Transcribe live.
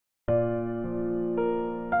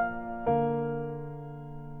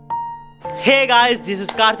Hey guys, this is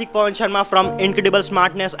Kartik Pavan Sharma from Incredible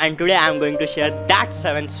Smartness, and today I am going to share that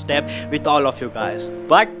 7th step with all of you guys.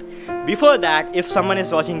 But before that, if someone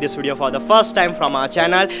is watching this video for the first time from our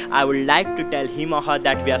channel, I would like to tell him or her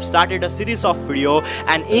that we have started a series of videos,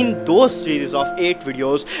 and in those series of 8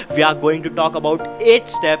 videos, we are going to talk about 8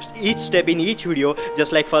 steps, each step in each video,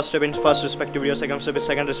 just like first step in first respective video, second step in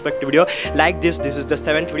second respective video. Like this is the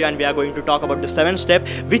 7th video, and we are going to talk about the 7th step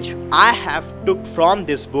which I have took from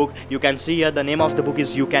this book. You can see here the name of the book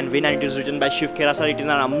is You Can Win, and it is written by SHIV KHERA Sir. It is an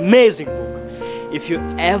amazing book. If you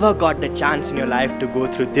ever got the chance in your life to go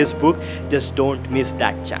through this book, just don't miss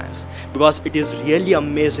that chance, because it is really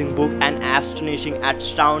amazing book, an astonishing,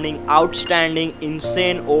 astounding, outstanding,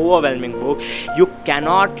 insane, overwhelming book. You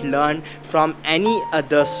cannot learn from any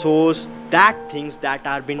other source that things that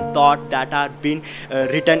are been taught, that are been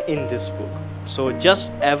written in this book. So just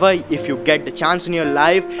ever, if you get the chance in your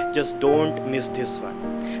life, just don't miss this one.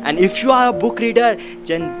 And if you are a book reader,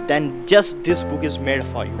 then just this book is made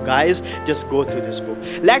for you guys. Just go through this book.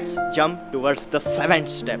 Let's jump towards the 7th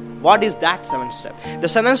step. What is that 7th step? The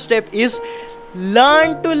 7th step is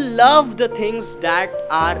learn to love the things that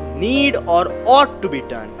are need or ought to be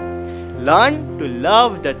done. Learn to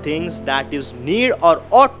love the things that is need or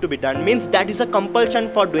ought to be done means that is a compulsion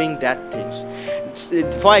for doing that things.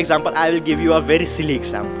 For example, I will give you a very silly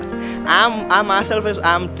example. I myself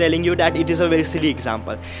am telling you that it is a very silly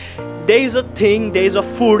example. There is a thing, there is a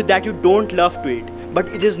food that you don't love to eat, but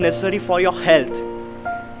it is necessary for your health.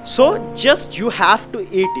 So just you have to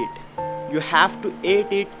eat it. You have to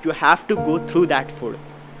eat it. You have to go through that food.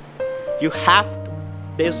 You have to.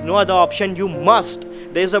 There is no other option. You must.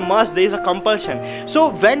 There is a must. There is a compulsion. So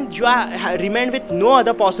when you are remain with no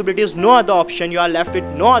other possibilities, no other option, you are left with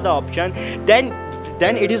no other option, then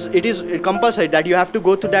it is compulsory that you have to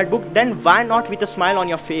go through that book. Then why not with a smile on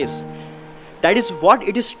your face? That is what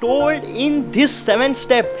it is told in this 7th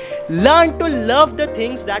step. Learn to love the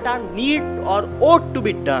things that are need or ought to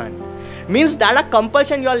be done. Means that a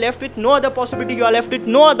compulsion, you are left with no other possibility, you are left with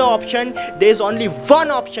no other option. There is only one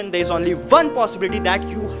option, there is only one possibility, that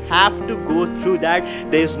you have to go through that.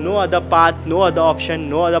 There is no other path, no other option,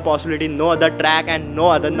 no other possibility, no other track, and no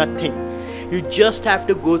other nothing. You just have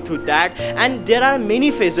to go through that. And there are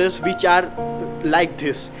many phases which are like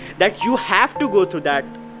this, that you have to go through that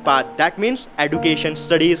path. That means education,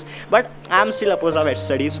 studies, but I am still opposed of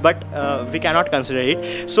studies, but we cannot consider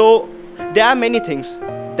it. So there are many things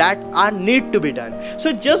that are need to be done.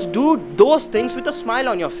 So just do those things with a smile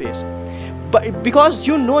on your face. But because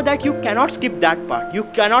you know that you cannot skip that part, you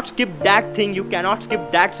cannot skip that thing, you cannot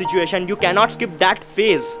skip that situation, you cannot skip that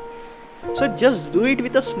phase. So just do it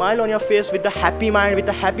with a smile on your face, with a happy mind, with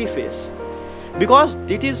a happy face, because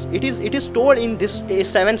it is told in this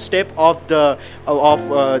 7th step of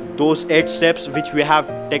those 8 steps which we have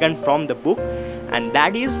taken from the book, and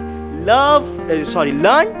that is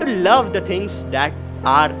learn to love the things that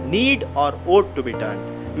are need or ought to be done.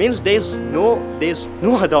 Means there is no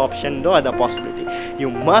other option, no other possibility.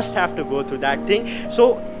 You must have to go through that thing.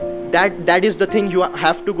 So that is the thing you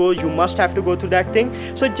have to go. You must have to go through that thing.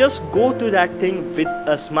 So just go through that thing with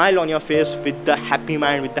a smile on your face, with the happy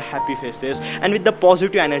mind, with the happy faces, and with the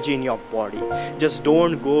positive energy in your body. Just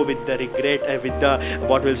don't go with the regret, with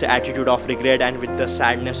the attitude of regret, and with the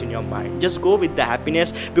sadness in your mind. Just go with the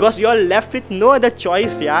happiness, because you are left with no other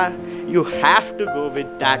choice. Yeah, you have to go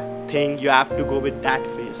with that thing. You have to go with that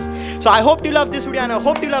phase. So I hope you love this video, and I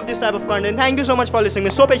hope you love this type of content. Thank you so much for listening me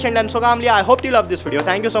so patiently and so calmly. I hope you love this video.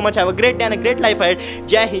 Thank you so much. Have a great day and a great life ahead.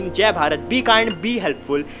 Jai Hind, Jai Bharat. Be kind, be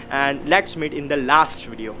helpful, and let's meet in the last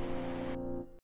video.